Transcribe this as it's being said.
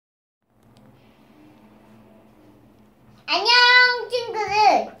안녕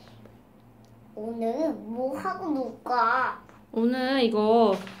친구들. 오늘은 뭐 하고 놀까? 오늘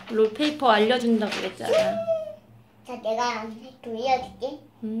이거 롤페이퍼 알려준다고 그랬잖아. 자, 내가 돌려줄게.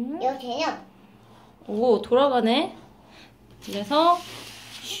 이거 되냐? 오, 돌아가네. 그래서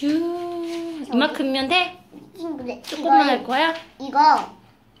슈 이만큼면 돼? 친구들 조금만 할 거야? 이거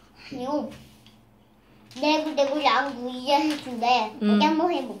내구 양구 이제 해준대. 어디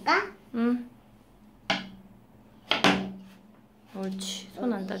한번 해볼까? 응. 옳지.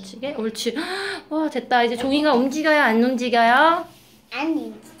 손 안 다치게. 옳지. 와, 됐다. 이제 종이가 움직여요? 안 움직여요?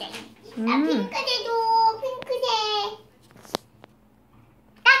 아니 진짜. 나 핑크색 줘. 핑크색.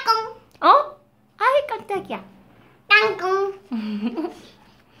 땅콩. 어? 아이, 깜짝이야. 땅콩.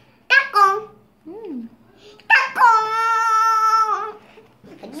 땅콩. 땅콩.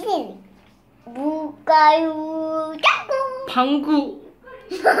 어디서 뭘까요? 땅콩. 방구.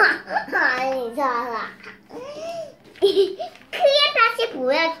 아니 사라. 크게 다시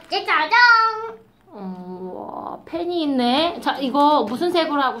보여줄게. 짜잔. 와, 펜이 있네. 자, 이거 무슨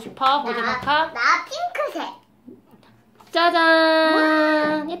색으로 하고 싶어? 바카바카? 나 핑크색.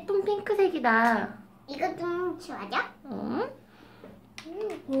 짜잔. 예쁜 핑크색이다. 이거 좀 치워줘. 응?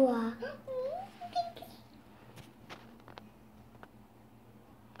 우와.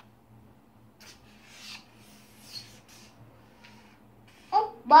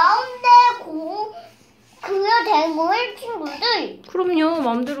 마음대로 그려 된 거예요, 친구들. 그럼요.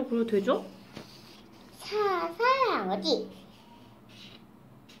 마음대로 그려도 되죠? 사랑하지.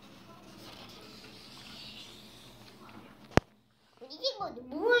 우리 친구들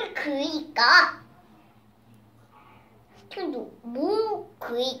뭘 그릴까? 친구 뭘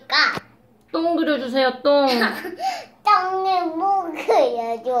그릴까? 똥 그려주세요, 똥. 땅에 뭐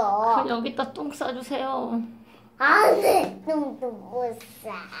그려줘. 여기다 똥 싸주세요. 안돼, 똥도 못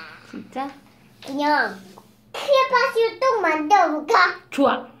싸. 진짜? 그냥 크레파스로 똥 만들어볼까?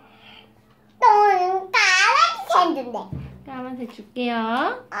 좋아. 똥은 까맣게 생겼네. 까만색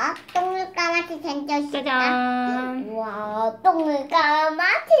줄게요. 똥을 까맣게 생겼다. 짜잔. 우와, 똥을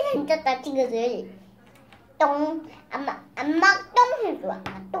까맣게 생겼다, 친구들. 똥, 엄마 똥 해줘.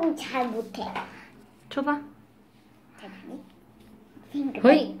 똥 잘 못해. 줘봐.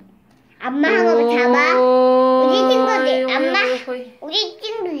 거의. 엄마 한거 잡아. 우리 친구들, 우리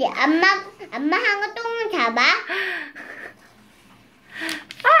친구들, 엄마 한거 똥을 잡아.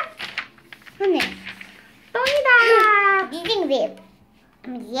 손에. 똥이다. 우리 친구들,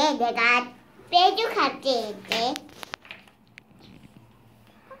 얘 내가 빼줄게. 이제.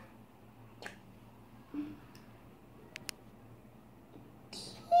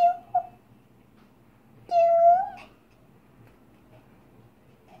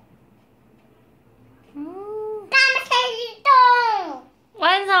 까만색 똥.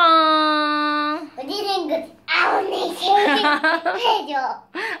 완성. 우리 친구들, 아우네 해줘.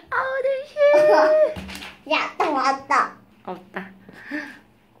 아우들 야, 똥 왔다. 없다.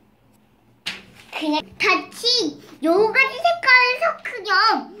 그냥 같이 여러 가지 색깔을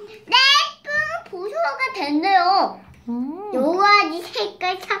섞으면 예쁜 보석가 된대요. 여러 가지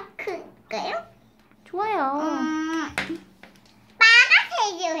색깔 섞을까요? 좋아요.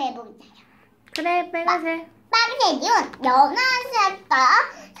 빨간색으로 해보자요. 그래, 빨간색. 빨간색은 연한 색깔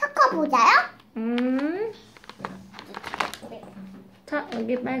섞어보자요. 자,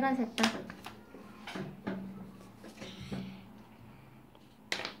 여기 빨간 색깔.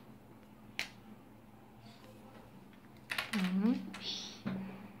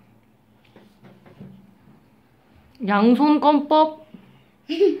 양손 건법.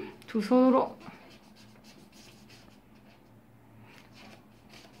 두 손으로.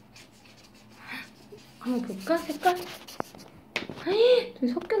 한번 볼까? 색깔? 되게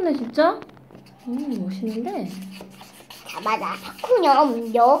섞였네, 진짜. 멋있는데? 잡아라.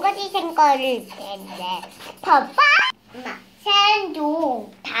 섞으면 여러 가지 색깔을 되는데. 봐봐. 엄마,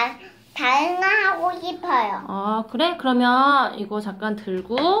 샌도 다른 거 하고 싶어요. 아, 그래? 그러면 이거 잠깐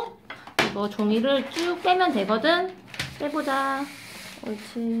들고 이거 종이를 쭉 빼면 되거든? 빼보자.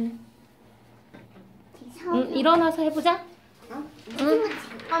 옳지. 일어나서 해보자.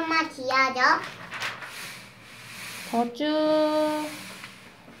 잠깐만 기다려. 더 쭉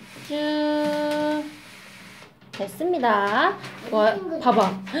됐습니다.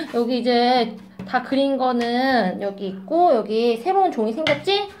 봐봐. 여기 이제 다 그린 거는 여기 있고 여기 새로운 종이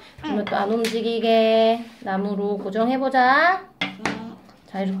생겼지? 그러면 또 안 움직이게 나무로 고정해보자.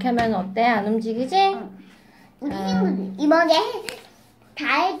 자, 이렇게 하면 어때? 안 움직이지? 우리 친구들 이번에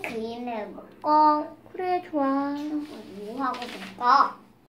달 그림을 먹고 그래, 좋아. 뭐 하고 볼까?